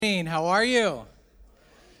How are you?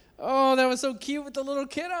 Oh, that was so cute with the little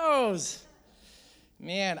kiddos.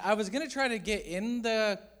 Man, I was going to try to get in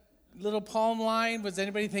the little palm line. Was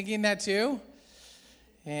anybody thinking that too?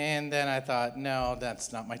 And then I thought, no,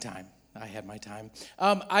 that's not my time. I had my time.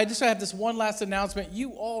 I just have this one last announcement.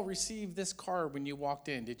 You all received this card when you walked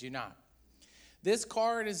in, did you not? This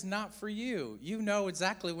card is not for you. You know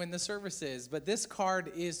exactly when the service is, but this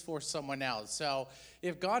card is for someone else. So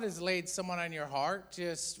if God has laid someone on your heart,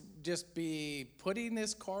 just be putting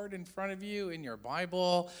this card in front of you in your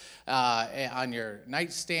Bible, on your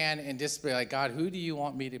nightstand, and just be like, God, who do you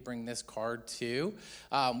want me to bring this card to?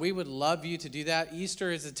 We would love you to do that. Easter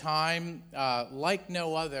is a time like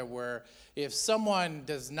no other where if someone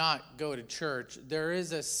does not go to church, there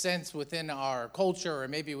is a sense within our culture or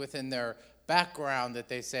maybe within their background that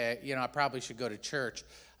they say, I probably should go to church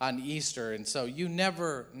on Easter. And so you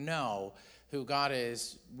never know who God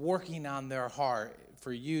is working on their heart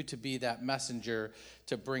for you to be that messenger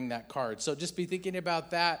to bring that card. So just be thinking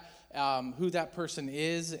about that, who that person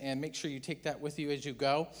is, and make sure you take that with you as you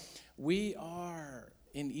go. We are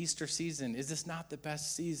in Easter season. Is this not the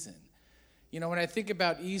best season? When I think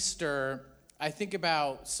about Easter, I think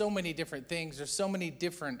about so many different things. There's so many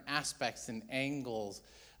different aspects and angles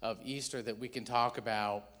of Easter that we can talk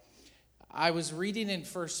about. I was reading in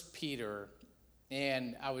 1 Peter,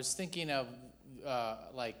 and I was thinking of,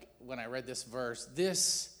 when I read this verse,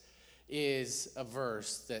 this is a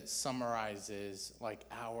verse that summarizes,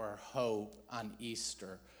 our hope on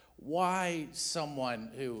Easter. Why someone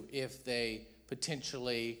who, if they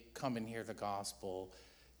potentially come and hear the gospel,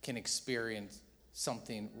 can experience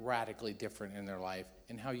something radically different in their life,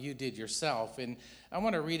 and how you did yourself. And I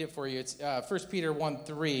want to read it for you. It's 1 Peter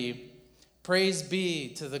 1:3. Praise be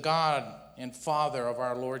to the God and Father of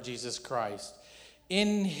our Lord Jesus Christ.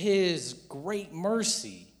 In his great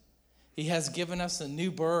mercy, he has given us a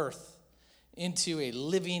new birth into a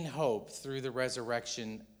living hope through the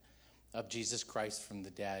resurrection of Jesus Christ from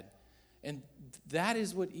the dead. And that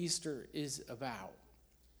is what Easter is about.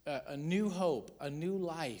 A new hope, a new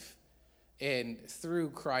life. And through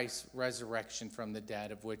Christ's resurrection from the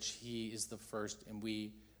dead, of which he is the first, and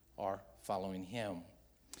we are following him.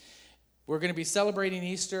 We're going to be celebrating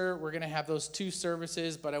Easter. We're going to have those two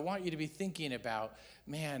services, but I want you to be thinking about,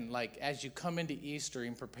 as you come into Easter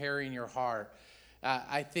and preparing your heart,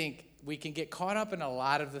 I think we can get caught up in a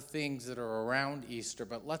lot of the things that are around Easter,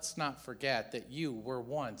 but let's not forget that you were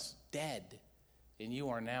once dead, and you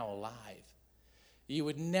are now alive. You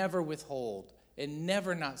would never withhold and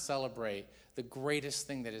never not celebrate the greatest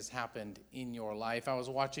thing that has happened in your life. I was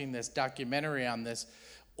watching this documentary on this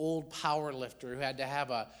old power lifter who had to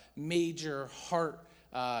have a major heart,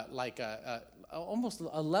 almost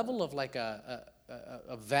a level of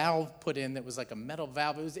a valve put in that was like a metal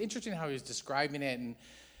valve. It was interesting how he was describing it,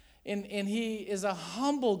 and he is a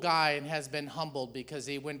humble guy and has been humbled because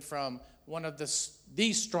he went from one of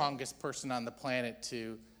the strongest person on the planet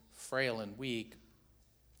to frail and weak.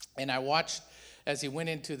 And I watched as he went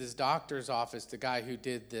into this doctor's office, the guy who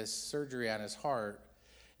did this surgery on his heart,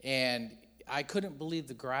 and I couldn't believe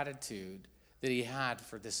the gratitude that he had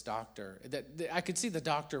for this doctor. That I could see the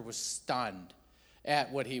doctor was stunned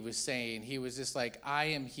at what he was saying. He was just like, I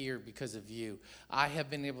am here because of you. I have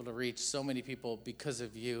been able to reach so many people because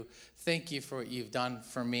of you. Thank you for what you've done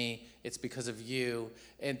for me. It's because of you,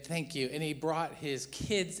 and thank you. And he brought his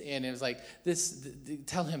kids in, and it was like,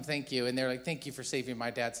 tell him thank you. And they're like, thank you for saving my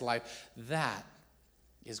dad's life. That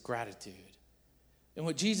is gratitude. And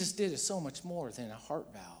what Jesus did is so much more than a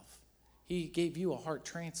heart valve. He gave you a heart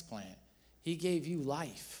transplant. He gave you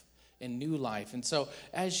life and new life. And so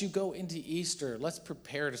as you go into Easter, let's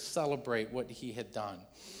prepare to celebrate what he had done.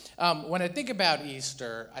 When I think about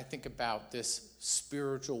Easter, I think about this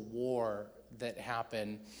spiritual war that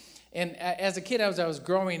happened. And as a kid, as I was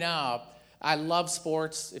growing up, I love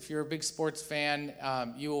sports. If you're a big sports fan,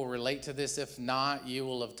 you will relate to this. If not, you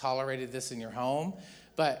will have tolerated this in your home.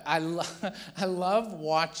 But I love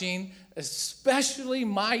watching, especially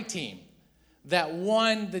my team, that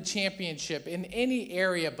won the championship in any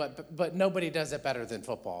area, but nobody does it better than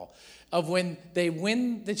football. Of when they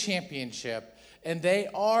win the championship, and they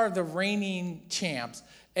are the reigning champs,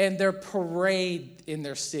 and their parade in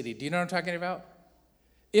their city. Do you know what I'm talking about?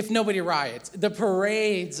 If nobody riots. The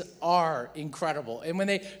parades are incredible. And when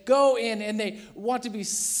they go in and they want to be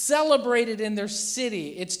celebrated in their city,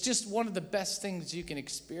 it's just one of the best things you can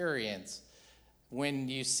experience when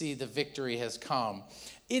you see the victory has come.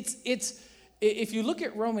 If you look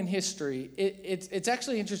at Roman history, it's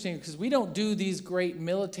actually interesting because we don't do these great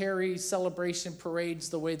military celebration parades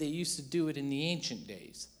the way they used to do it in the ancient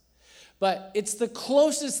days. But it's the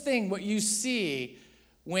closest thing what you see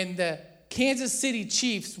when the Kansas City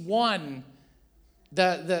Chiefs won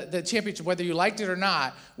the championship, whether you liked it or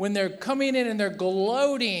not, when they're coming in and they're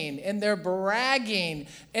gloating and they're bragging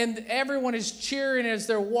and everyone is cheering as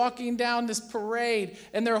they're walking down this parade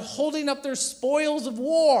and they're holding up their spoils of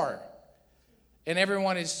war and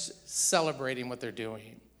everyone is celebrating what they're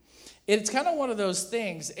doing. It's kind of one of those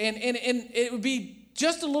things, and it would be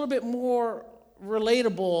just a little bit more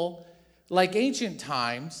relatable like ancient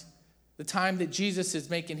times, the time that Jesus is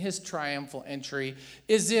making his triumphal entry,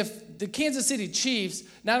 is if the Kansas City Chiefs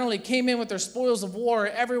not only came in with their spoils of war,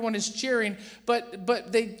 everyone is cheering,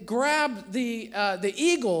 but they grabbed the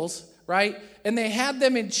Eagles, right, and they had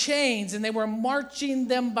them in chains, and they were marching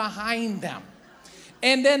them behind them.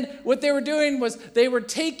 And then what they were doing was they were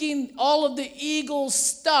taking all of the Eagles'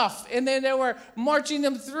 stuff, and then they were marching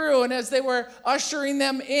them through, and as they were ushering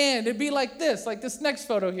them in, it'd be like this next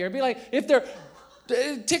photo here. It'd be like if they're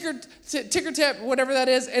ticker tap, whatever that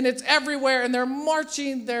is, and it's everywhere, and they're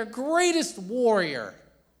marching their greatest warrior.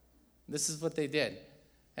 This is what they did.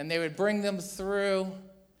 And they would bring them through,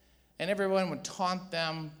 and everyone would taunt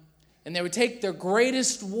them, and they would take their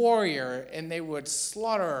greatest warrior, and they would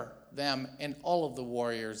slaughter them and all of the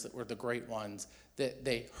warriors that were the great ones that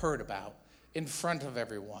they heard about in front of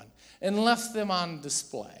everyone, and left them on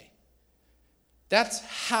display. That's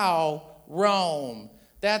how Rome,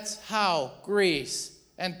 that's how Greece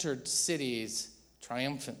entered cities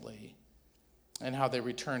triumphantly and how they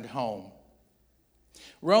returned home.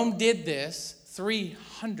 Rome did this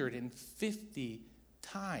 350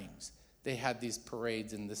 times. They had these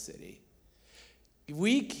parades in the city.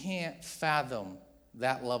 We can't fathom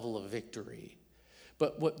that level of victory.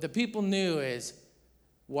 But what the people knew is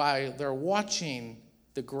while they're watching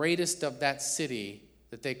the greatest of that city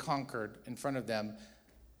that they conquered in front of them,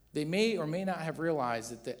 they may or may not have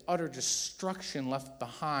realized that the utter destruction left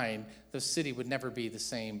behind, the city would never be the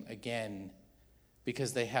same again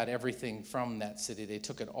because they had everything from that city. They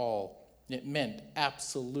took it all. It meant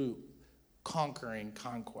absolute conquering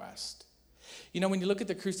conquest. You know, when you look at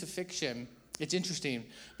the crucifixion, it's interesting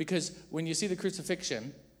because when you see the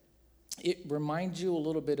crucifixion, it reminds you a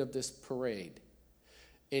little bit of this parade.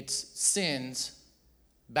 It's sin's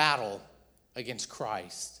battle against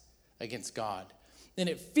Christ, against God. And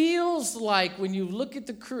it feels like when you look at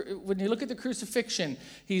the crucifixion,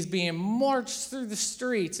 he's being marched through the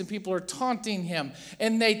streets and people are taunting him,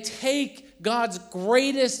 and they take God's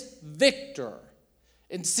greatest victor,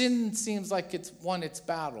 and sin seems like it's won its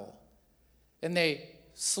battle, and they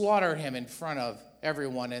slaughter him in front of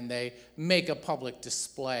everyone, and they make a public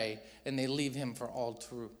display, and they leave him for all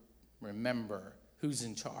to remember who's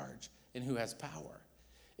in charge and who has power.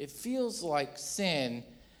 It feels like sin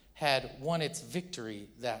had won its victory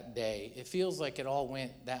that day. It feels like it all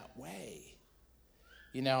went that way,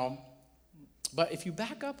 you know. But if you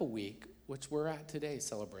back up a week, which we're at today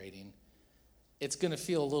celebrating, it's going to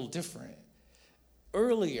feel a little different.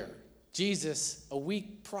 Earlier, Jesus, a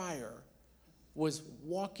week prior, was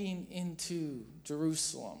walking into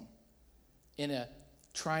Jerusalem in a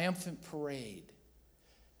triumphant parade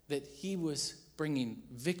that he was bringing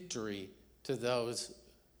victory to those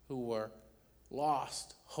who were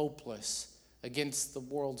lost, hopeless, against the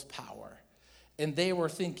world's power. And they were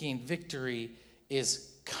thinking victory is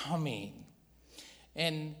coming.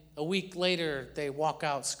 And a week later, they walk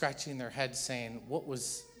out scratching their heads saying, what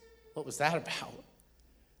was that about?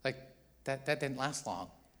 Like, that didn't last long.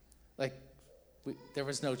 Like, there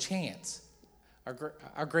was no chance.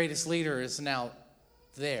 Our greatest leader is now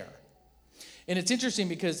there. And it's interesting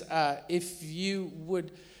because if you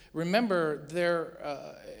would remember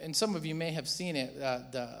there, and some of you may have seen it,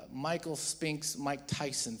 the Michael Spinks, Mike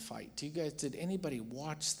Tyson fight. Did anybody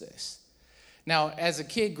watch this? Now, as a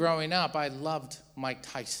kid growing up, I loved Mike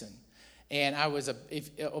Tyson. And I was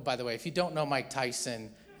by the way, if you don't know Mike Tyson,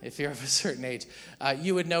 if you're of a certain age,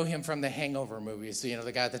 you would know him from the Hangover movies, you know,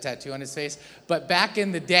 the guy with the tattoo on his face. But back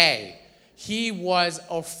in the day, he was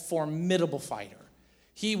a formidable fighter.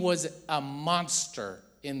 He was a monster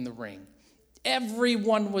in the ring.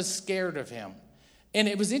 Everyone was scared of him. And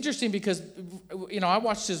it was interesting because, you know, I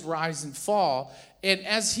watched his rise and fall. And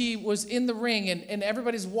as he was in the ring and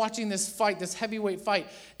everybody's watching this fight, this heavyweight fight,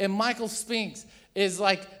 and Michael Spinks is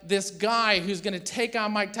like this guy who's going to take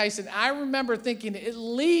on Mike Tyson. I remember thinking at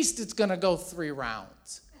least it's going to go 3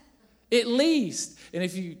 rounds. At least. And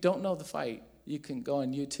if you don't know the fight, you can go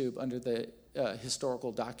on YouTube under the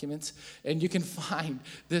historical documents and you can find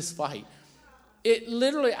this fight. It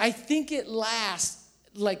literally, I think it lasts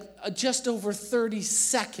like just over 30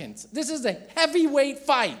 seconds. This is a heavyweight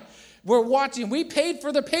fight We're watching. We paid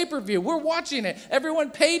for the pay-per-view. We're watching it. Everyone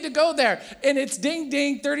paid to go there. And it's ding,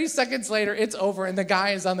 ding. 30 seconds later, it's over, and the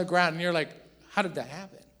guy is on the ground. And you're like, how did that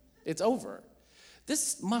happen? It's over.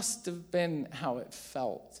 This must have been how it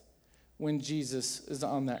felt when Jesus is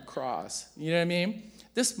on that cross. You know what I mean?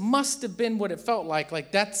 This must have been what it felt like.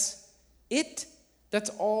 Like, that's it. That's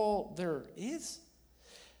all there is.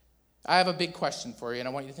 I have a big question for you, and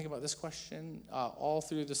I want you to think about this question all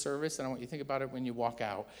through the service, and I want you to think about it when you walk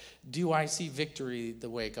out. Do I see victory the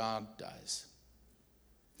way God does?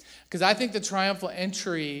 Because I think the triumphal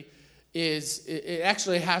entry it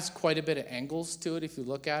actually has quite a bit of angles to it if you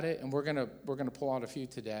look at it, and we're gonna pull out a few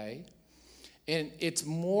today. And it's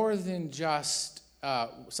more than just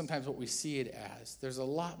sometimes what we see it as. There's a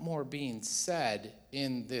lot more being said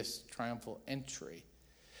in this triumphal entry.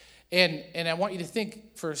 And I want you to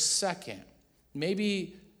think for a second,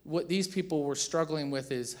 maybe what these people were struggling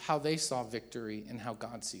with is how they saw victory and how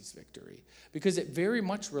God sees victory. Because it very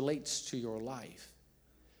much relates to your life.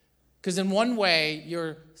 Because in one way,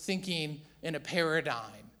 you're thinking in a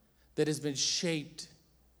paradigm that has been shaped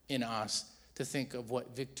in us to think of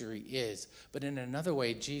what victory is. But in another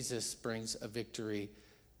way, Jesus brings a victory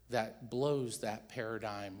that blows that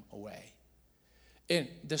paradigm away. And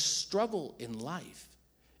the struggle in life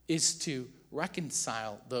is to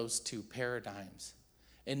reconcile those two paradigms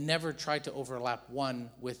and never try to overlap one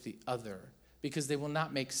with the other, because they will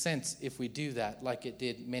not make sense if we do that, like it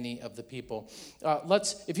did many of the people.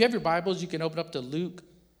 If you have your Bibles, you can open up to Luke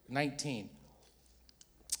 19.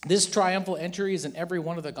 This triumphal entry is in every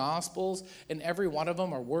one of the Gospels, and every one of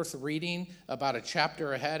them are worth reading about a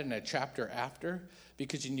chapter ahead and a chapter after,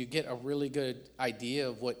 because you get a really good idea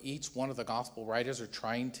of what each one of the Gospel writers are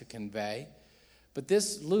trying to convey. But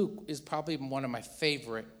this Luke is probably one of my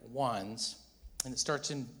favorite ones, and it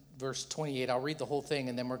starts in verse 28. I'll read the whole thing,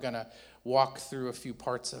 and then we're going to walk through a few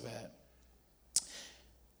parts of it.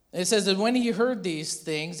 It says that when he heard these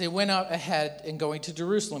things, they went out ahead and going to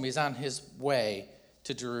Jerusalem. He's on his way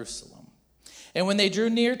to Jerusalem. And when they drew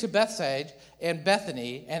near to Bethsaida and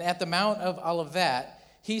Bethany, and at the Mount of Olivet,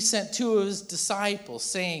 he sent two of his disciples,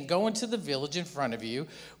 saying, go into the village in front of you,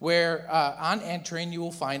 where on entering you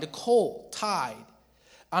will find a colt tied,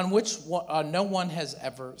 on which no one has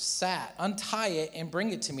ever sat. Untie it and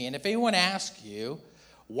bring it to me. And if anyone asks you,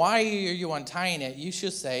 why are you untying it? You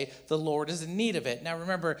should say, the Lord is in need of it. Now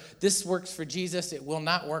remember, this works for Jesus. It will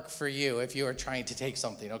not work for you if you are trying to take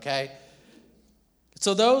something, okay?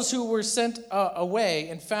 So those who were sent away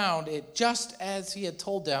and found it just as he had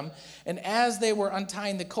told them, and as they were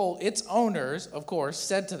untying the colt, its owners, of course,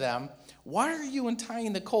 said to them, why are you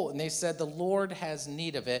untying the colt? And they said, the Lord has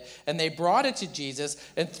need of it. And they brought it to Jesus,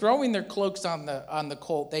 and throwing their cloaks on the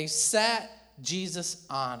colt, they sat Jesus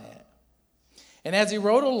on it. And as he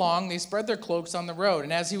rode along, they spread their cloaks on the road.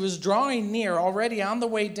 And as he was drawing near, already on the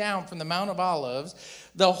way down from the Mount of Olives,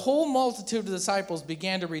 the whole multitude of disciples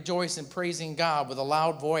began to rejoice in praising God with a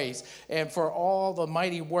loud voice, and for all the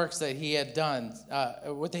mighty works that he had done,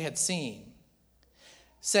 what they had seen,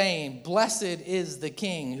 saying, blessed is the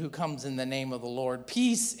King who comes in the name of the Lord,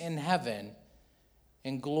 peace in heaven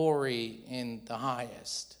and glory in the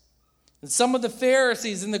highest. And some of the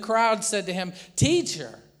Pharisees in the crowd said to him,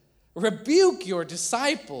 teacher, rebuke your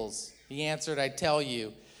disciples. He answered, I tell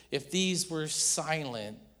you, if these were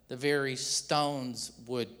silent, the very stones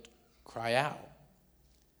would cry out.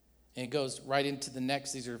 And it goes right into the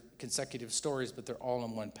next. These are consecutive stories, but they're all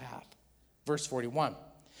in one path. Verse 41.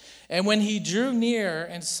 And when he drew near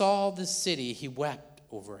and saw the city, he wept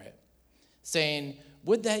over it, saying,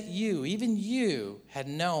 would that you, even you, had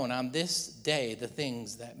known on this day the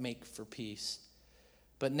things that make for peace.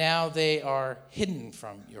 But now they are hidden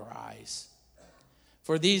from your eyes.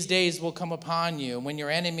 For these days will come upon you, when your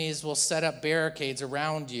enemies will set up barricades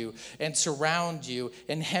around you and surround you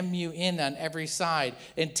and hem you in on every side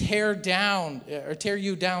and tear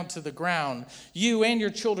you down to the ground, you and your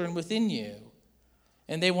children within you.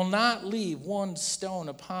 And they will not leave one stone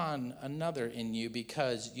upon another in you,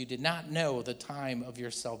 because you did not know the time of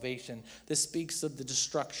your salvation. This speaks of the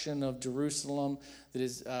destruction of Jerusalem that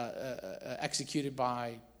is executed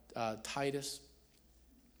by Titus.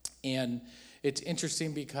 And it's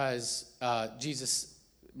interesting because Jesus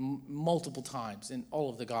multiple times in all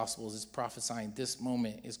of the Gospels is prophesying this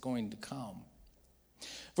moment is going to come.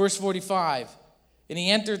 Verse 45, and he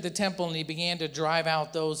entered the temple and he began to drive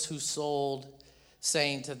out those who sold,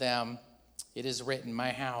 saying to them, it is written,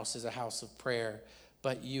 my house is a house of prayer,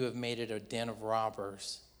 but you have made it a den of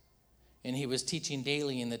robbers. And he was teaching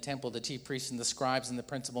daily in the temple. The chief priests and the scribes and the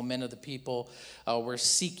principal men of the people were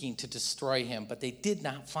seeking to destroy him, but they did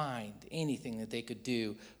not find anything that they could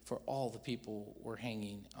do, for all the people were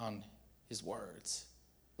hanging on his words.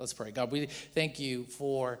 Let's pray. God, we thank you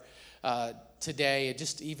for today,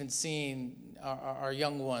 just even seeing our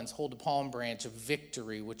young ones hold a palm branch of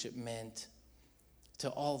victory, which it meant to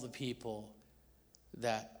all the people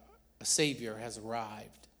that a Savior has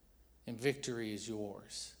arrived and victory is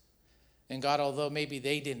yours. And God, although maybe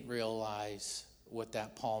they didn't realize what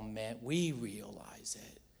that palm meant, we realize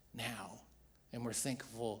it now. And we're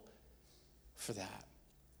thankful for that.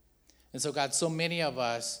 And so, God, so many of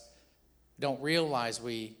us don't realize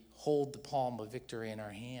we hold the palm of victory in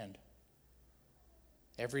our hand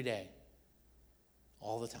every day,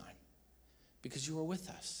 all the time, because you are with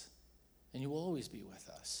us and you will always be with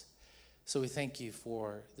us. So we thank you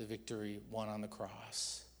for the victory won on the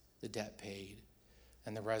cross, the debt paid,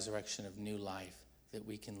 and the resurrection of new life that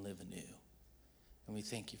we can live anew. And we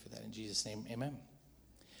thank you for that. In Jesus' name, amen.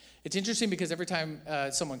 It's interesting because every time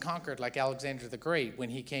someone conquered, like Alexander the Great, when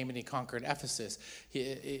he came and he conquered Ephesus,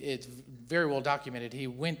 it's very well documented. He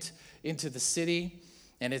went into the city,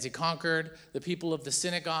 and as he conquered, the people of the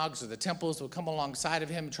synagogues or the temples would come alongside of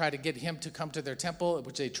him and try to get him to come to their temple,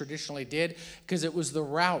 which they traditionally did, because it was the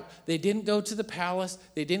route. They didn't go to the palace.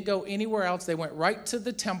 They didn't go anywhere else. They went right to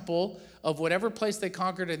the temple of whatever place they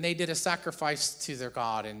conquered, and they did a sacrifice to their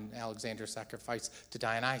god, and Alexander sacrificed to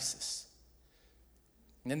Dionysus.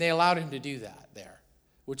 And then they allowed him to do that there,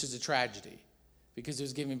 which is a tragedy, because he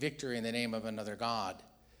was giving victory in the name of another god.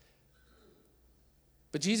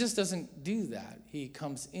 But Jesus doesn't do that. He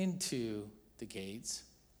comes into the gates,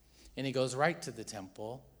 and he goes right to the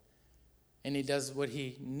temple, and he does what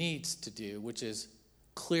he needs to do, which is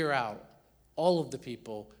clear out all of the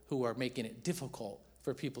people who are making it difficult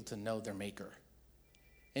for people to know their maker.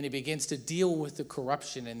 And he begins to deal with the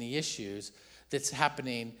corruption and the issues that's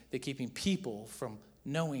happening, that keeping people from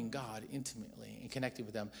knowing God intimately and connecting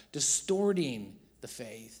with them, distorting the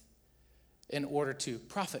faith in order to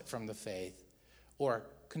profit from the faith, or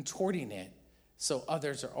contorting it so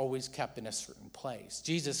others are always kept in a certain place.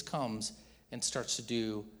 Jesus comes and starts to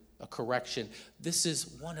do a correction. This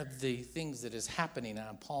is one of the things that is happening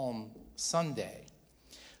on Palm Sunday.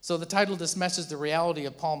 So the title of this message, The Reality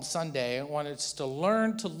of Palm Sunday, I want us to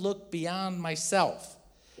learn to look beyond myself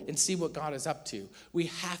and see what God is up to. We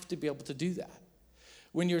have to be able to do that.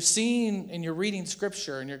 When you're seeing and you're reading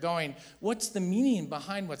scripture and you're going, what's the meaning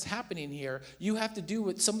behind what's happening here? You have to do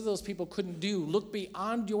what some of those people couldn't do. Look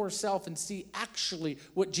beyond yourself and see actually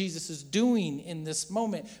what Jesus is doing in this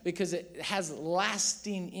moment, because it has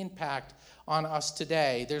lasting impact on us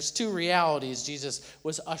today. There's two realities Jesus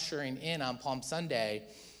was ushering in on Palm Sunday,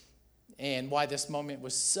 and why this moment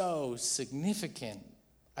was so significant,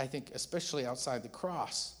 I think, especially outside the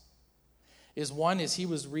cross, is one is he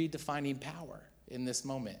was redefining power. In this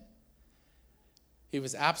moment, he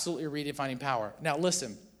was absolutely redefining power. Now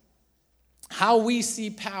listen, how we see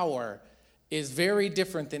power is very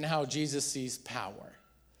different than how Jesus sees power.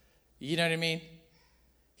 You know what I mean?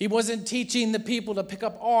 He wasn't teaching the people to pick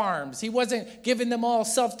up arms. He wasn't giving them all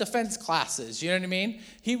self-defense classes. You know what I mean?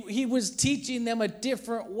 He was teaching them a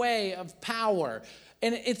different way of power.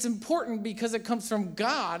 And it's important because it comes from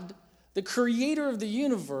God, the creator of the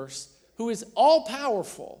universe, who is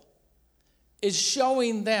all-powerful, is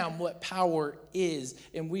showing them what power is.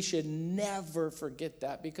 And we should never forget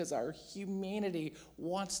that, because our humanity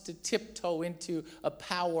wants to tiptoe into a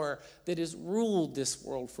power that has ruled this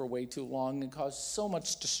world for way too long and caused so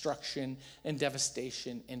much destruction and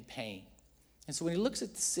devastation and pain. And so when he looks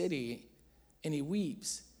at the city and he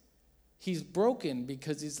weeps, he's broken,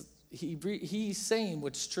 because he's saying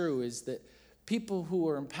what's true is that people who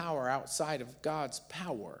are in power outside of God's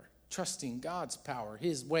power, trusting God's power,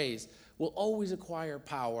 his ways, will always acquire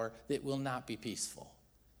power that will not be peaceful.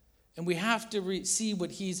 And we have to see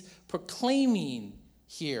what he's proclaiming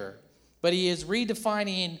here. But he is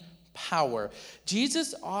redefining power.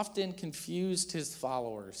 Jesus often confused his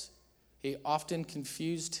followers. He often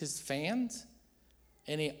confused his fans.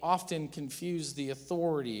 And he often confused the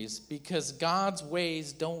authorities, because God's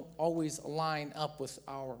ways don't always line up with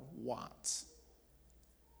our wants.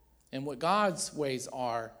 And what God's ways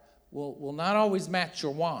are will not always match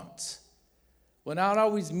your wants. Will not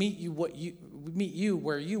always meet you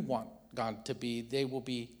where you want God to be. They will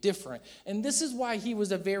be different. And this is why he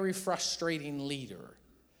was a very frustrating leader.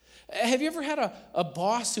 Have you ever had a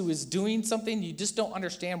boss who is doing something, you just don't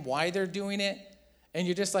understand why they're doing it? And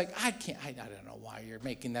you're just like, I don't know why you're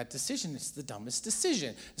making that decision. It's the dumbest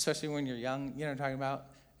decision, especially when you're young, you know what I'm talking about?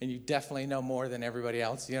 And you definitely know more than everybody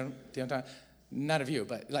else, you know what I'm talking about? None of you,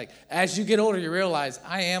 but like as you get older, you realize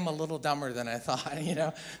I am a little dumber than I thought,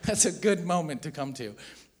 That's a good moment to come to.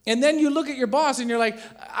 And then you look at your boss and you're like,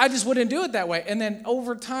 I just wouldn't do it that way. And then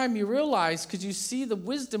over time you realize, because you see the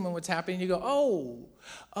wisdom in what's happening, you go,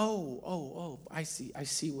 I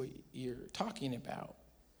see what you're talking about.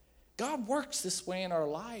 God works this way in our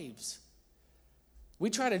lives. We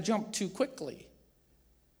try to jump too quickly.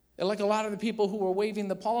 Like a lot of the people who were waving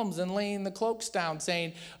the palms and laying the cloaks down,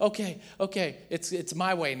 saying, okay, it's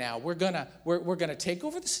my way now. We're gonna take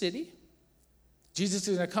over the city. Jesus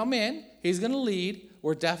is gonna come in. He's gonna lead.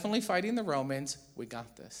 We're definitely fighting the Romans. We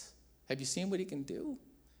got this. Have you seen what he can do?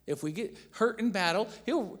 If we get hurt in battle,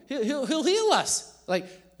 he'll heal us.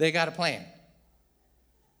 Like, they got a plan.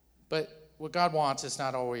 But what God wants is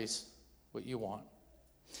not always what you want.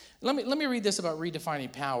 Let me read this about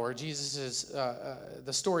redefining power.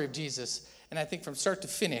 The story of Jesus, and I think from start to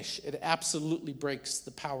finish, it absolutely breaks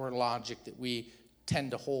the power logic that we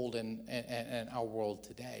tend to hold in our world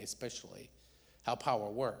today, especially how power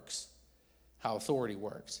works, how authority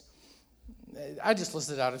works. I just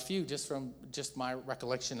listed out a few just from my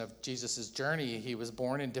recollection of Jesus' journey. He was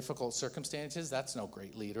born in difficult circumstances. That's no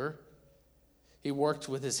great leader. He worked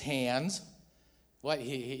with his hands.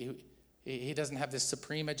 He doesn't have this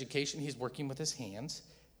supreme education. He's working with his hands.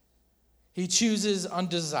 He chooses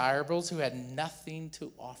undesirables who had nothing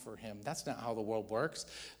to offer him. That's not how the world works.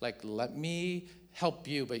 Like, let me help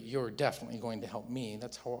you, but you're definitely going to help me.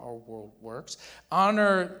 That's how our world works.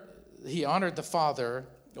 He honored the Father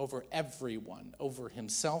over everyone, over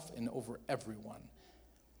himself and over everyone.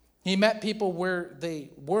 He met people where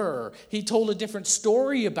they were. He told a different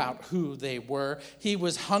story about who they were. He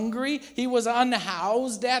was hungry. He was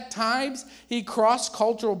unhoused at times. He crossed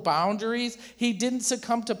cultural boundaries. He didn't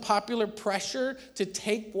succumb to popular pressure to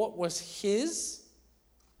take what was his.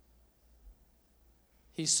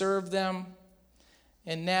 He served them.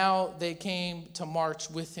 And now they came to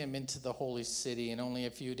march with him into the holy city. And only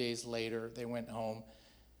a few days later, they went home.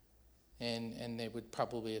 And they would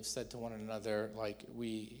probably have said to one another, like,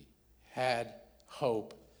 we had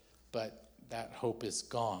hope, but that hope is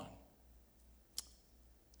gone.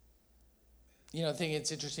 The thing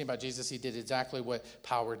that's interesting about Jesus, he did exactly what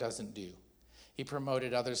power doesn't do. He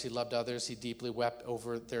promoted others, he loved others, he deeply wept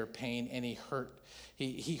over their pain, and he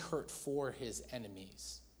hurt for his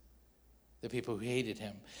enemies, the people who hated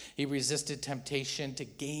him. He resisted temptation to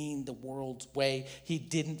gain the world's way. He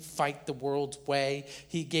didn't fight the world's way.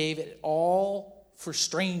 He gave it all for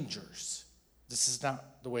strangers. This is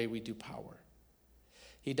not the way we do power.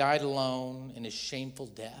 He died alone in his shameful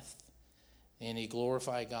death, and he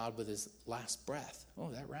glorified God with his last breath.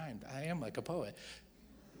 Oh, that rhymed. I am like a poet.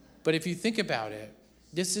 But if you think about it,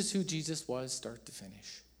 this is who Jesus was start to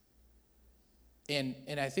finish. And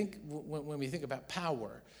I think when we think about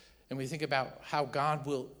power, and we think about how God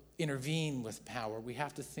will intervene with power, we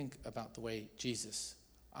have to think about the way Jesus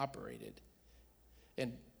operated.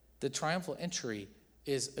 And the triumphal entry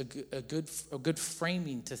is a good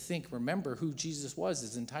framing to think. Remember who Jesus was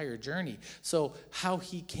his entire journey. So how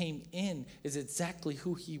he came in is exactly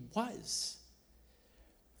who he was.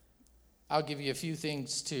 I'll give you a few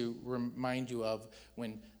things to remind you of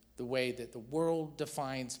when the way that the world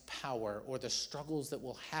defines power, or the struggles that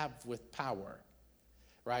we'll have with power,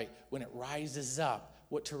 right? When it rises up,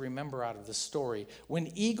 what to remember out of the story.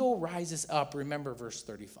 When eagle rises up, remember verse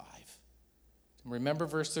 35. Remember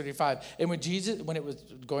verse 35. And when it was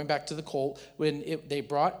going back to the colt, they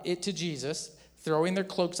brought it to Jesus, throwing their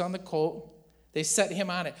cloaks on the colt, they set him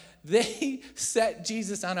on it. They set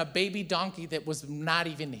Jesus on a baby donkey that was not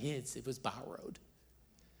even his. It was borrowed.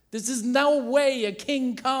 This is no way a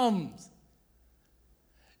king comes.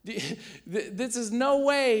 This is no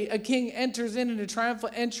way a king enters into triumphal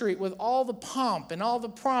entry with all the pomp and all the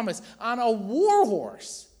promise on a war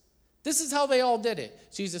horse. This is how they all did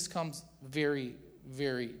it. Jesus comes very,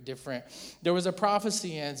 very different. There was a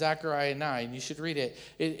prophecy in Zechariah 9. You should read it.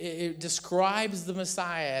 It describes the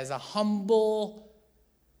Messiah as a humble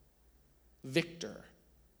victor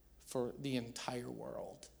for the entire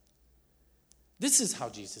world. This is how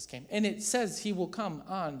Jesus came. And it says he will come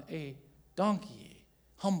on a donkey,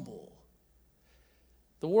 humble.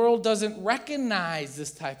 The world doesn't recognize this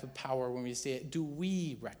type of power when we see it. Do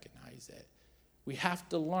we recognize it? We have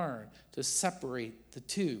to learn to separate the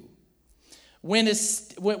two. When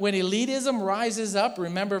elitism rises up,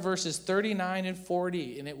 remember verses 39 and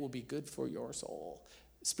 40, and it will be good for your soul.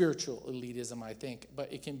 Spiritual elitism, I think,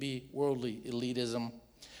 but it can be worldly elitism.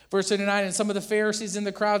 Verse 39, and some of the Pharisees in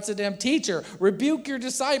the crowd said to him, Teacher, rebuke your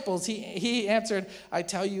disciples. He answered, I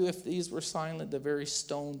tell you, if these were silent, the very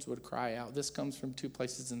stones would cry out. This comes from 2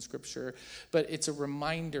 places in Scripture, but it's a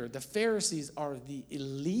reminder. The Pharisees are the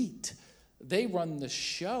elite. They run the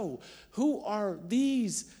show. Who are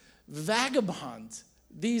these vagabonds,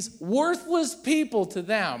 these worthless people to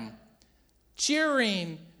them,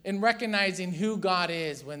 cheering and recognizing who God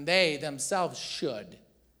is when they themselves should?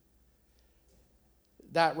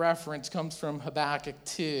 That reference comes from Habakkuk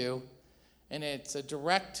 2, and it's a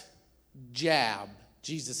direct jab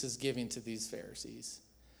Jesus is giving to these Pharisees.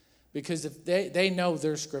 Because if they know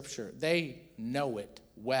their scripture, they know it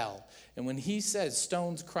well. And when he says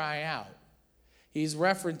stones cry out, he's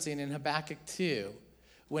referencing in Habakkuk 2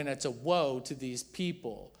 when it's a woe to these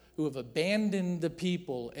people who have abandoned the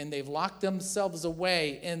people and they've locked themselves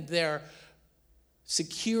away in their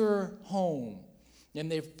secure home. And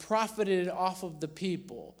they've profited off of the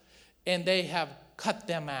people, and they have cut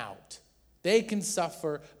them out. They can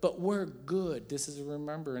suffer, but we're good. This is a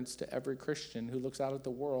remembrance to every Christian who looks out at the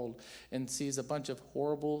world and sees a bunch of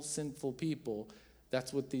horrible, sinful people.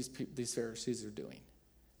 That's what these Pharisees are doing.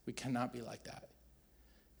 We cannot be like that.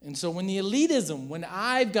 And so when the elitism, when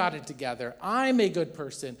I've got it together, I'm a good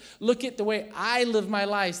person, look at the way I live my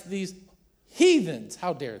life, these heathens,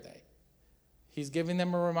 how dare they? He's giving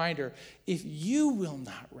them a reminder, if you will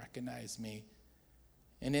not recognize me,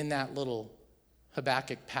 and in that little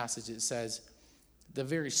Habakkuk passage it says, the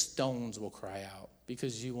very stones will cry out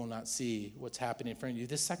because you will not see what's happening in front of you.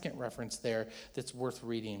 The second reference there that's worth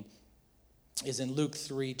reading is in Luke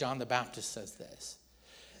 3. John the Baptist says this.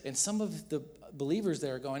 And some of the believers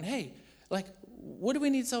there are going, hey, like, what do we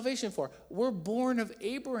need salvation for? We're born of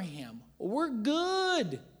Abraham. We're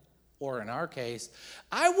good. Or in our case,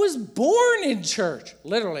 I was born in church.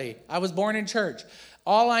 Literally, I was born in church.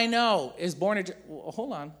 All I know is born in church. Well,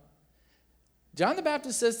 hold on. John the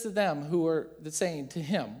Baptist says to them who are saying to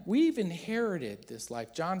him, we've inherited this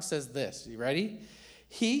life. John says this. You ready?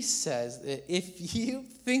 He says that if you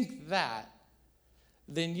think that,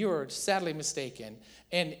 then you're sadly mistaken.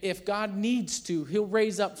 And if God needs to, he'll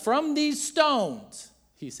raise up from these stones,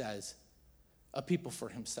 he says, a people for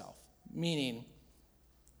himself. Meaning,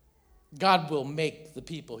 God will make the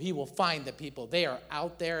people. He will find the people. They are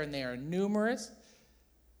out there and they are numerous,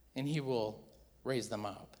 and he will raise them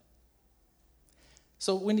up.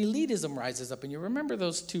 So when elitism rises up, and you remember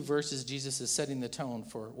those 2 verses, Jesus is setting the tone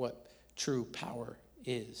for what true power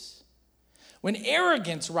is. When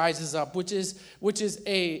arrogance rises up, which is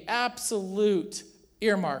a absolute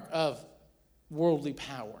earmark of worldly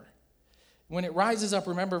power. When it rises up,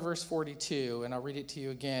 remember verse 42, and I'll read it to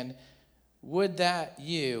you again. Would that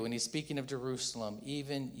you, and he's speaking of Jerusalem,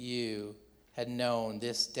 even you had known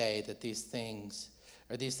this day that these things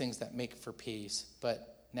are these things that make for peace,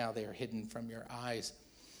 but now they are hidden from your eyes.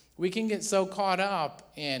 We can get so caught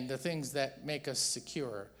up in the things that make us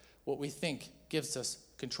secure, what we think gives us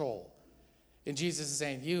control. And Jesus is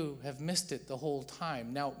saying, you have missed it the whole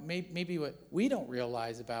time. Now, maybe what we don't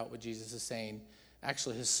realize about what Jesus is saying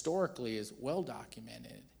actually historically is well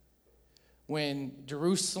documented. When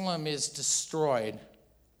Jerusalem is destroyed,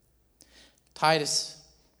 Titus,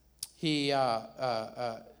 he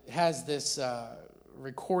has this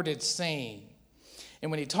recorded saying.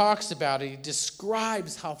 And when he talks about it, he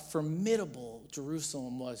describes how formidable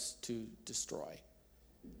Jerusalem was to destroy.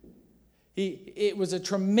 It was a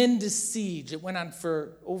tremendous siege. It went on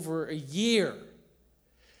for over a year.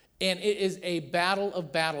 And it is a battle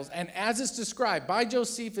of battles. And as it's described by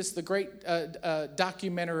Josephus, the great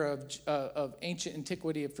documenter of ancient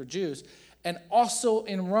antiquity for Jews, and also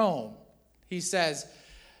in Rome, he says,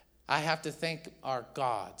 I have to thank our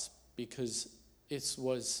gods because it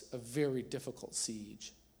was a very difficult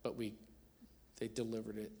siege, but they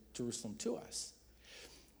delivered Jerusalem to us.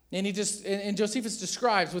 And Josephus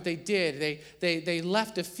describes what they did. They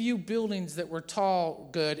left a few buildings that were tall,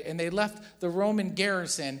 good, and they left the Roman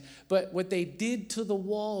garrison. But what they did to the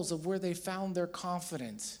walls of where they found their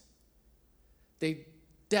confidence, they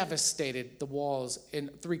devastated the walls and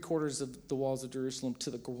 3/4 of the walls of Jerusalem to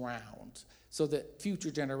the ground, so that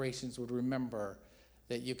future generations would remember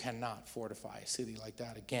that you cannot fortify a city like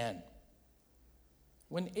that again.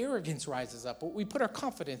 When arrogance rises up, what we put our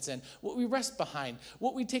confidence in, what we rest behind,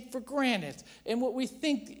 what we take for granted, and what we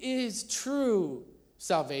think is true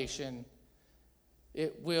salvation,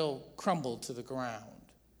 it will crumble to the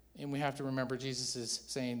ground. And we have to remember Jesus is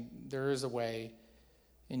saying there is a way,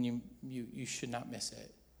 and you should not miss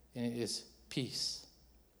it, and it is peace.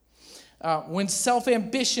 When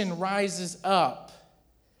self-ambition rises up,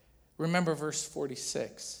 remember verse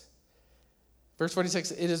 46. Verse 46,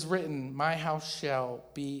 it is written, my house shall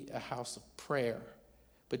be a house of prayer,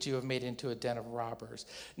 but you have made it into a den of robbers.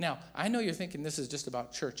 Now, I know you're thinking this is just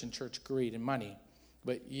about church and church greed and money,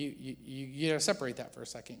 but you got to separate that for a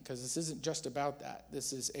second, because this isn't just about that.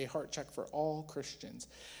 This is a heart check for all Christians.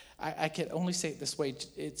 I can only say it this way.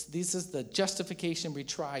 This is the justification we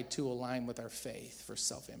try to align with our faith for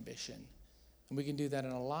self-ambition. And we can do that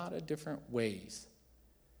in a lot of different ways.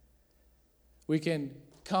 We can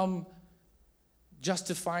come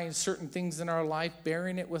justifying certain things in our life,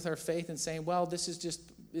 bearing it with our faith and saying, well, this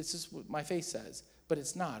is what my faith says. But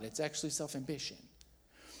it's not. It's actually self-ambition.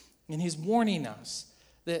 And he's warning us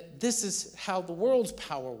that this is how the world's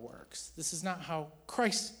power works. This is not how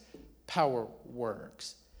Christ's power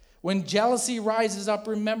works. When jealousy rises up,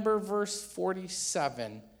 remember verse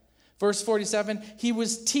 47. Verse 47, he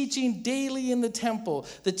was teaching daily in the temple.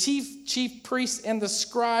 The chief priests and the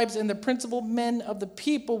scribes and the principal men of the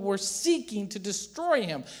people were seeking to destroy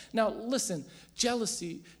him. Now listen,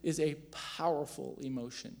 jealousy is a powerful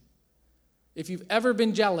emotion. If you've ever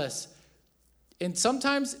been jealous, and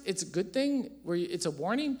sometimes it's a good thing, where it's a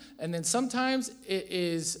warning, and then sometimes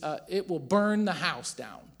it will burn the house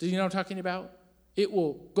down. Do you know what I'm talking about? It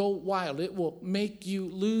will go wild. It will make you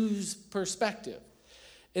lose perspective.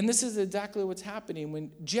 And this is exactly what's happening when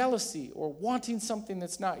jealousy or wanting something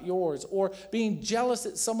that's not yours or being jealous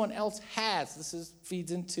that someone else has. This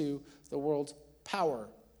feeds into the world's power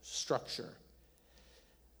structure.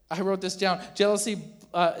 I wrote this down. Jealousy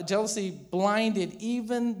blinded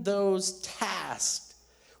even those tasked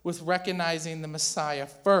with recognizing the Messiah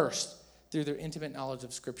first through their intimate knowledge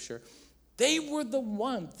of Scripture. They were the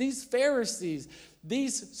ones, these Pharisees,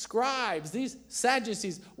 these scribes, these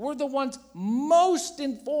Sadducees, were the ones most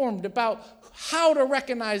informed about how to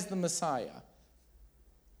recognize the Messiah.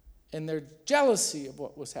 And their jealousy of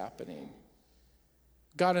what was happening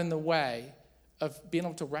got in the way of being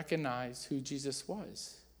able to recognize who Jesus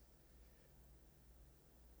was.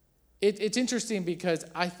 It's interesting because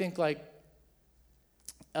I think would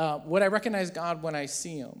I recognize God when I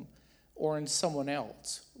see him or in someone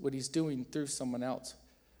else, what he's doing through someone else?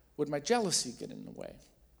 Would my jealousy get in the way?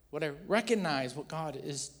 Would I recognize what God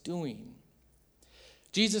is doing?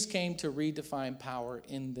 Jesus came to redefine power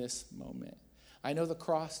in this moment. I know the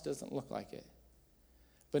cross doesn't look like it,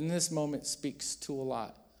 but in this moment speaks to a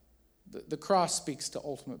lot. The cross speaks to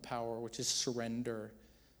ultimate power, which is surrender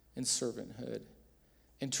and servanthood.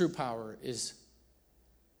 And true power is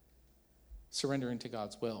surrendering to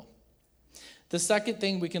God's will. The second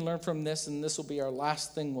thing we can learn from this, and this will be our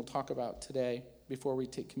last thing we'll talk about today before we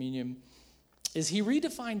take communion, is he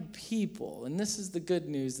redefined people. And this is the good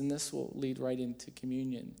news, and this will lead right into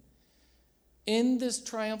communion. In this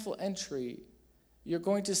triumphal entry, you're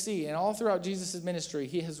going to see, and all throughout Jesus' ministry,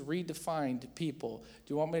 he has redefined people.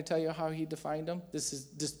 Do you want me to tell you how he defined them? This is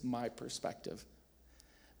just my perspective.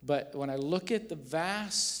 But when I look at the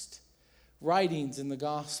vast writings in the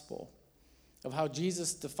gospel of how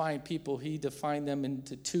Jesus defined people, he defined them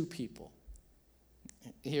into two people.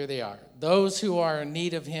 Here they are. Those who are in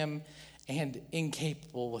need of him and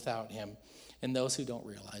incapable without him, and those who don't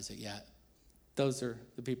realize it yet. Those are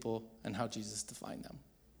the people and how Jesus defined them.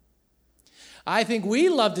 I think we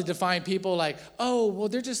love to define people like, oh, well,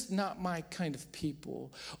 they're just not my kind of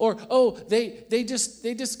people. Or, oh, they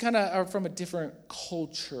just kind of are from a different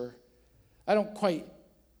culture. I don't quite,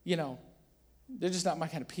 they're just not my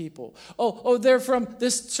kind of people. Oh, they're from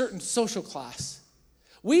this certain social class.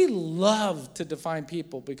 We love to define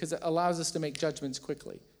people because it allows us to make judgments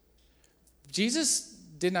quickly. Jesus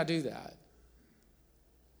did not do that.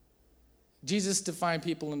 Jesus defined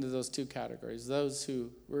people into those two categories, those who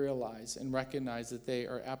realize and recognize that they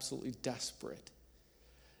are absolutely desperate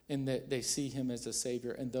and that they see him as a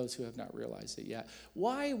savior, and those who have not realized it yet.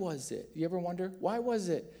 Why was it? You ever wonder? Why was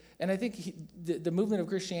it? And I think the movement of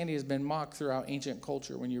Christianity has been mocked throughout ancient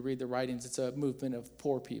culture. When you read the writings, it's a movement of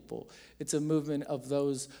poor people. It's a movement of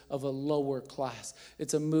those of a lower class.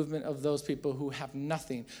 It's a movement of those people who have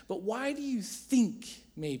nothing. But why do you think,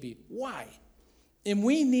 maybe, why? And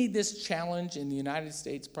we need this challenge in the United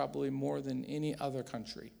States probably more than any other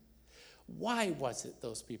country. Why was it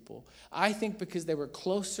those people? I think because they were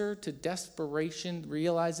closer to desperation,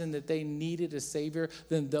 realizing that they needed a savior,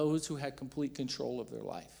 than those who had complete control of their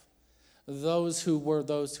life. Those who were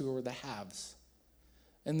the haves.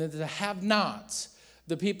 And the have-nots,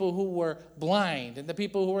 the people who were blind, and the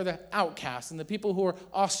people who were the outcasts, and the people who were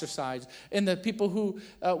ostracized, and the people who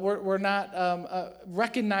were not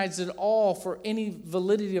recognized at all for any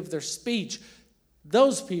validity of their speech.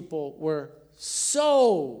 Those people were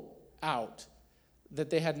so out that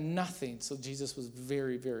they had nothing. So Jesus was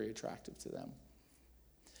very, very attractive to them.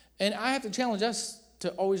 And I have to challenge us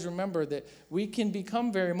to always remember that we can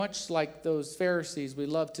become very much like those Pharisees we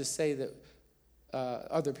love to say that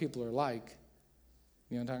other people are like.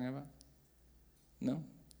 You know what I'm talking about? No?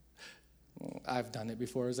 Well, I've done it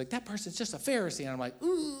before. It's like, that person's just a Pharisee. And I'm like,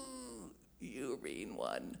 ooh, you mean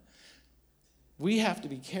one. We have to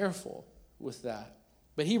be careful with that.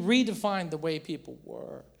 But he redefined the way people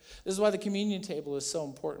were. This is why the communion table is so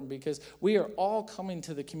important, because we are all coming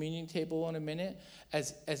to the communion table in a minute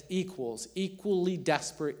as equals, equally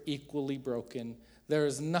desperate, equally broken. There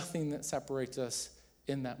is nothing that separates us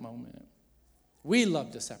in that moment. We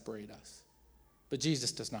love to separate us, but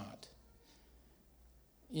Jesus does not.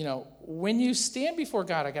 You know, when you stand before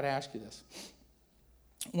God, I got to ask you this.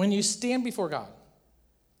 When you stand before God,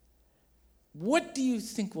 what do you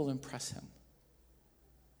think will impress him?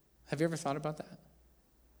 Have you ever thought about that?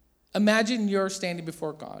 Imagine you're standing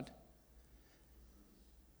before God.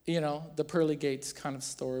 You know, the pearly gates kind of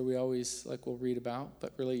story we always will read about,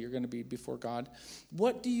 but really you're going to be before God.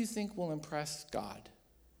 What do you think will impress God?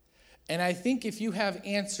 And I think if you have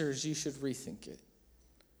answers, you should rethink it.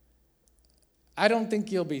 I don't think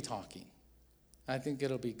you'll be talking. I think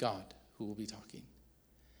it'll be God who will be talking.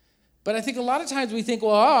 But I think a lot of times we think,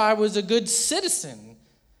 well, I was a good citizen.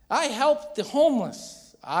 I helped the homeless.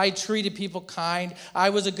 I treated people kind.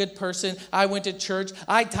 I was a good person. I went to church.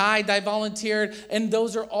 I tithed. I volunteered. And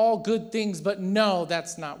those are all good things. But no,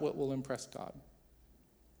 that's not what will impress God.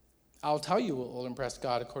 I'll tell you what will impress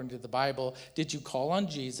God according to the Bible. Did you call on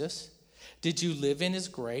Jesus? Did you live in his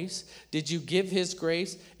grace? Did you give his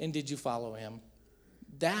grace? And did you follow him?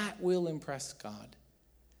 That will impress God.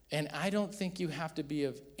 And I don't think you have to be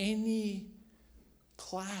of any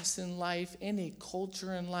class in life, any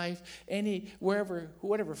culture in life,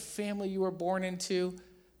 whatever family you were born into.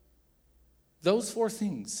 Those four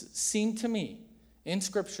things seem to me in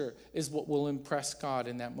Scripture is what will impress God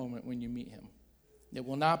in that moment when you meet him. It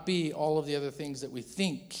will not be all of the other things that we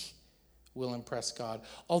think will impress God,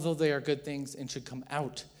 although they are good things and should come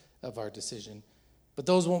out of our decision. But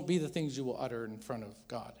those won't be the things you will utter in front of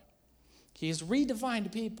God. He has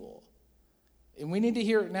redefined people. And we need to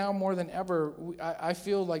hear it now more than ever. I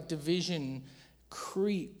feel like division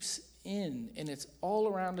creeps in, and it's all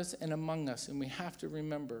around us and among us, and we have to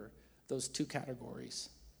remember those two categories.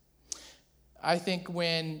 I think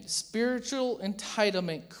when spiritual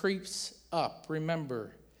entitlement creeps up,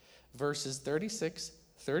 remember verses 36,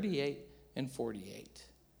 38, and 48.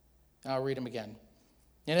 I'll read them again.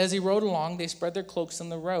 And as he rode along, they spread their cloaks on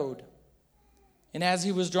the road. And as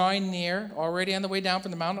he was drawing near, already on the way down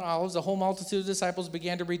from the Mount of Olives, the whole multitude of disciples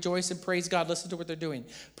began to rejoice and praise God. Listen to what they're doing.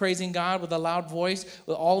 Praising God with a loud voice,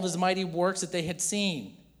 with all of his mighty works that they had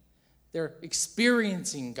seen. They're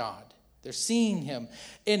experiencing God. They're seeing him.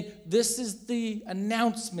 And this is the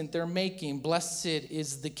announcement they're making. Blessed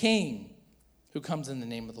is the King who comes in the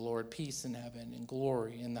name of the Lord. Peace in heaven and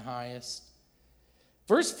glory in the highest.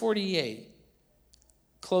 Verse 48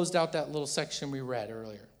 closed out that little section we read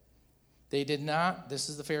earlier. They did not, this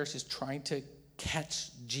is the Pharisees trying to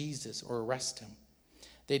catch Jesus or arrest him.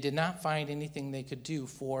 They did not find anything they could do,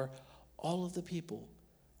 for all of the people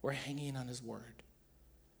were hanging on his word.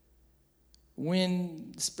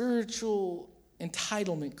 When spiritual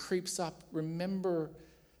entitlement creeps up, remember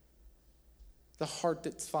the heart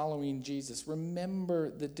that's following Jesus.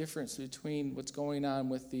 Remember the difference between what's going on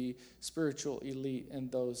with the spiritual elite and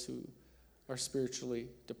those who are spiritually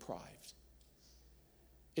deprived.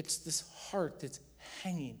 It's this heart that's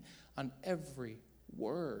hanging on every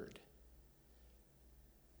word.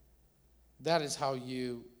 That is how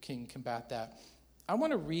you can combat that. I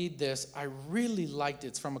want to read this. I really liked it.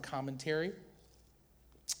 It's from a commentary.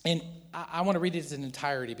 And I want to read it in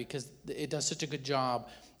entirety because it does such a good job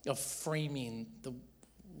of framing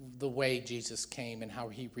the way Jesus came and how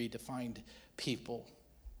he redefined people.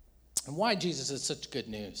 And why Jesus is such good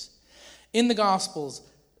news. In the Gospels,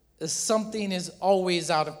 something is always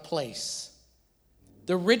out of place.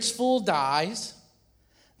 The rich fool dies.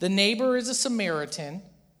 The neighbor is a Samaritan.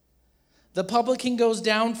 The publican goes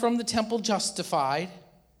down from the temple justified.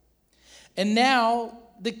 And now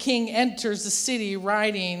the king enters the city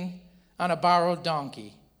riding on a borrowed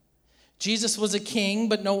donkey. Jesus was a king,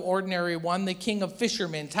 but no ordinary one. The king of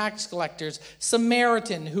fishermen, tax collectors,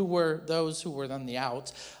 Samaritan, who were those who were on the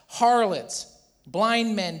outs, harlots,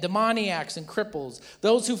 blind men, demoniacs, and cripples.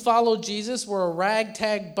 Those who followed Jesus were a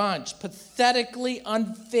ragtag bunch, pathetically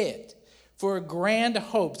unfit for grand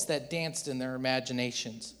hopes that danced in their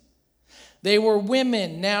imaginations. There were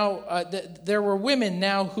women now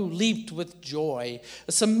who leaped with joy.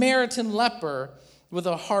 A Samaritan leper with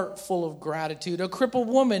a heart full of gratitude, a crippled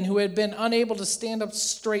woman who had been unable to stand up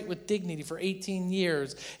straight with dignity for 18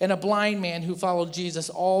 years, and a blind man who followed Jesus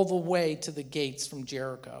all the way to the gates from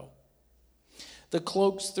Jericho. The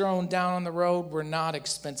cloaks thrown down on the road were not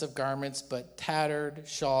expensive garments, but tattered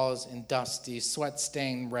shawls and dusty,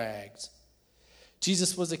 sweat-stained rags.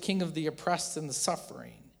 Jesus was a king of the oppressed and the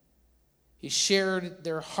suffering. He shared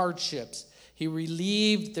their hardships. He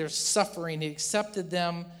relieved their suffering. He accepted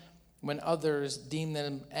them when others deemed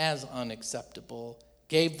them as unacceptable,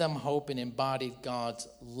 gave them hope, and embodied God's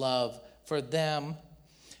love for them,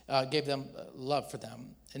 gave them love for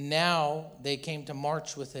them. And now they came to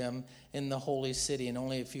march with him in the holy city, and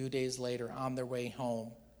only a few days later, on their way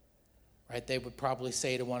home, right, they would probably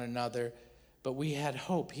say to one another, but we had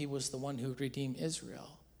hope. He was the one who redeemed Israel.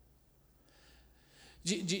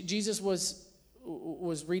 Jesus was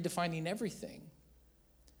redefining everything.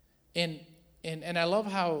 And I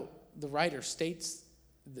love how the writer states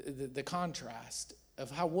the contrast of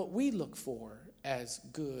how what we look for as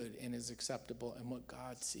good and as acceptable and what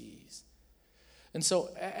God sees. And so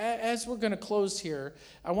as we're going to close here,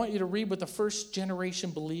 I want you to read with the first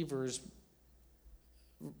generation believers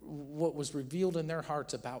what was revealed in their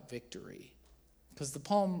hearts about victory. Because the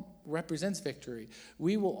palm represents victory.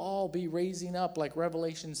 We will all be raising up, like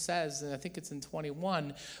Revelation says, and I think it's in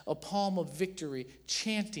 21, a palm of victory,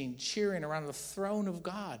 chanting, cheering around the throne of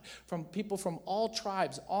God, from people from all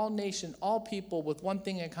tribes, all nations, all people with one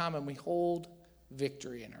thing in common. We hold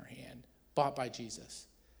victory in our hand, bought by Jesus.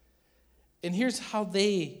 And here's how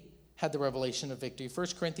they had the revelation of victory.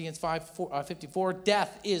 1 Corinthians 5:54,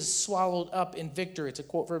 death is swallowed up in victory. It's a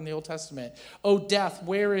quote from the Old Testament. O death,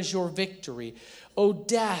 where is your victory? O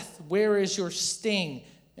death, where is your sting?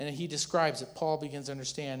 And he describes it. Paul begins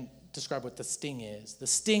to describe what the sting is. The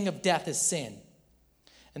sting of death is sin,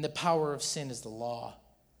 and the power of sin is the law.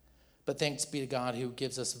 But thanks be to God who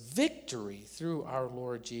gives us victory through our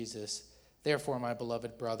Lord Jesus. Therefore, my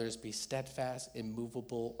beloved brothers, be steadfast,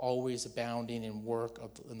 immovable, always abounding in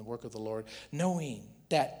the work of the Lord, knowing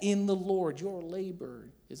that in the Lord your labor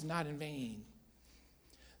is not in vain.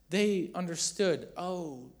 They understood,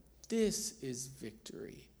 this is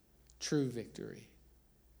victory. True victory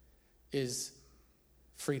is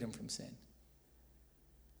freedom from sin.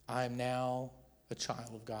 I am now a child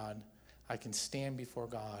of God. I can stand before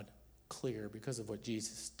God clear because of what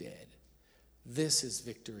Jesus did. This is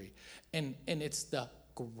victory. And it's the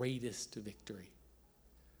greatest victory.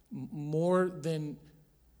 More than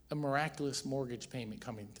a miraculous mortgage payment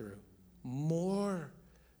coming through. More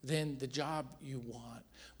than the job you want.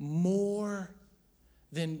 More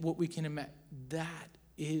than what we can imagine. That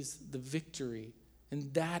is the victory.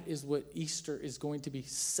 And that is what Easter is going to be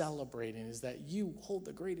celebrating, is that you hold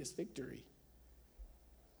the greatest victory.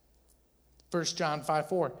 1 John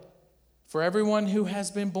 5:4. For everyone who has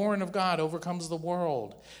been born of God overcomes the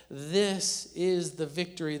world. This is the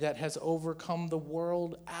victory that has overcome the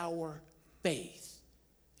world, our faith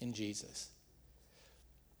in Jesus.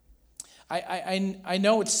 I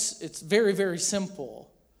know it's very, very simple,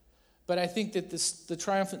 but I think that the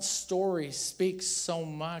triumphant story speaks so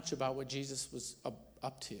much about what Jesus was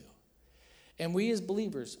up to. And we as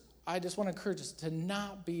believers, I just want to encourage us to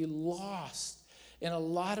not be lost in a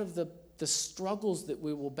lot of the struggles that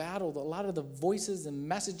we will battle, a lot of the voices and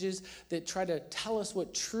messages that try to tell us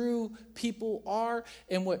what true people are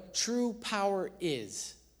and what true power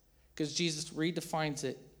is. Because Jesus redefines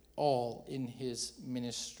it all in his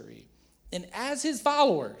ministry. And as his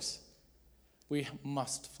followers, we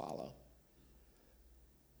must follow.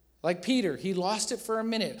 Like Peter, he lost it for a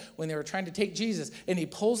minute when they were trying to take Jesus, and he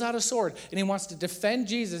pulls out a sword, and he wants to defend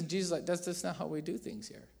Jesus, and Jesus is like, that's not how we do things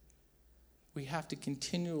here. We have to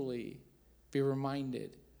continually be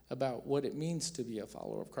reminded about what it means to be a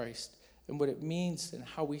follower of Christ and what it means and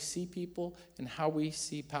how we see people and how we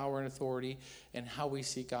see power and authority and how we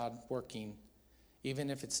see God working, even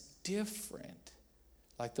if it's different,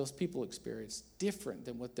 like those people experienced, different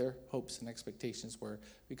than what their hopes and expectations were,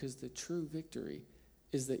 because the true victory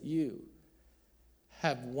is that you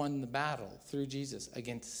have won the battle through Jesus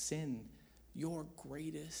against sin, your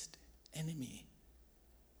greatest enemy.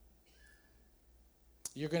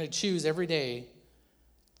 You're going to choose every day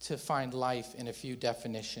to find life in a few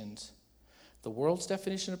definitions. The world's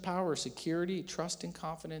definition of power is security, trust, and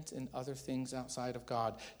confidence in other things outside of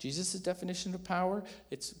God. Jesus' definition of power,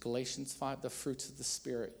 it's Galatians 5, the fruits of the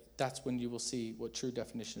Spirit. That's when you will see what true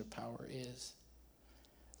definition of power is.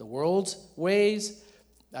 The world's ways,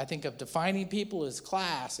 I think of defining people as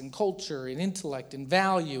class and culture and intellect and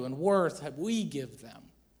value and worth that we give them.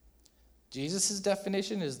 Jesus'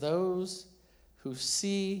 definition is those who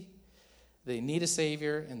see they need a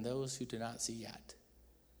Savior and those who do not see yet.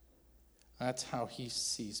 That's how he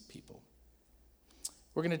sees people.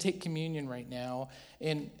 We're going to take communion right now,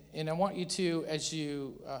 and I want you to, as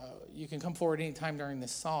you can come forward anytime during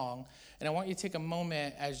this song, and I want you to take a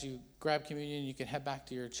moment as you grab communion, you can head back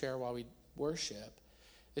to your chair while we worship,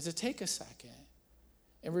 is to take a second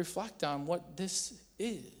and reflect on what this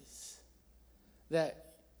is.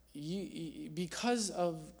 That you, because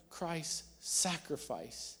of Christ's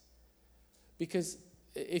sacrifice, because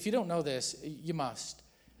if you don't know this, you must,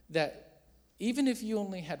 that even if you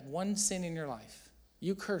only had one sin in your life,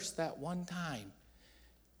 you cursed that one time,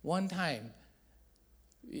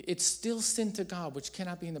 it's still sin to God, which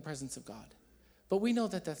cannot be in the presence of God. But we know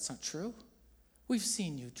that that's not true. We've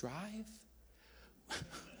seen you drive.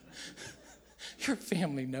 Your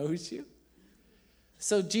family knows you.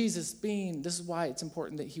 So Jesus this is why it's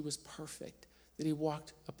important that he was perfect, that he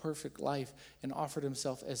walked a perfect life and offered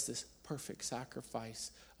himself as this perfect sacrifice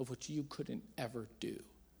of which you couldn't ever do,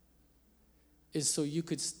 is so you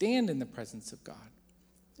could stand in the presence of God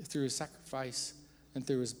through his sacrifice and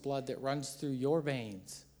through his blood that runs through your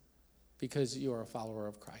veins because you are a follower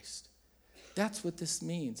of Christ. That's what this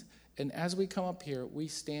means. And as we come up here, we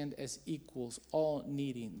stand as equals, all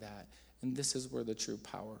needing that. And this is where the true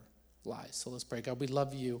power lies. So let's pray. God, we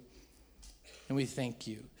love you and we thank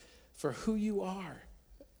you for who you are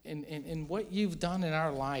and what you've done in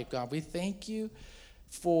our life, God. We thank you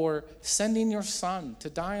for sending your son to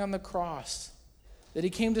die on the cross, that he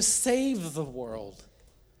came to save the world.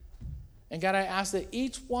 And God, I ask that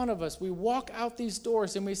each one of us, we walk out these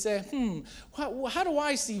doors and we say, how do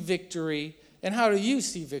I see victory and how do you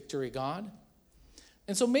see victory, God?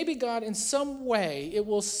 And so maybe, God, in some way, it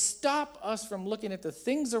will stop us from looking at the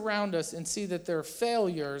things around us and see that they're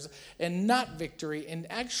failures and not victory, and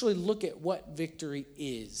actually look at what victory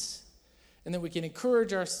is. And then we can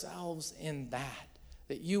encourage ourselves in that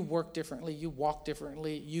you work differently, you walk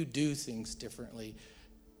differently, you do things differently.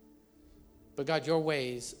 But God, your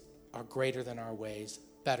ways are greater than our ways,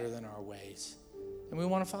 better than our ways. And we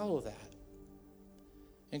want to follow that.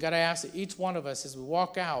 And God, I ask that each one of us, as we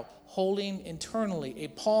walk out, holding internally a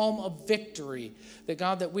palm of victory, that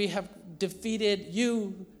God, that we have defeated,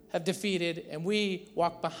 you have defeated, and we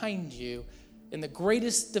walk behind you in the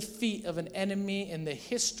greatest defeat of an enemy in the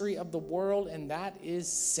history of the world, and that is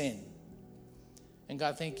sin. And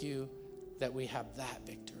God, thank you that we have that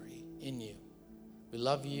victory in you. We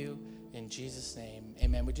love you. In Jesus' name,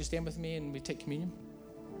 amen. Would you stand with me and we take communion?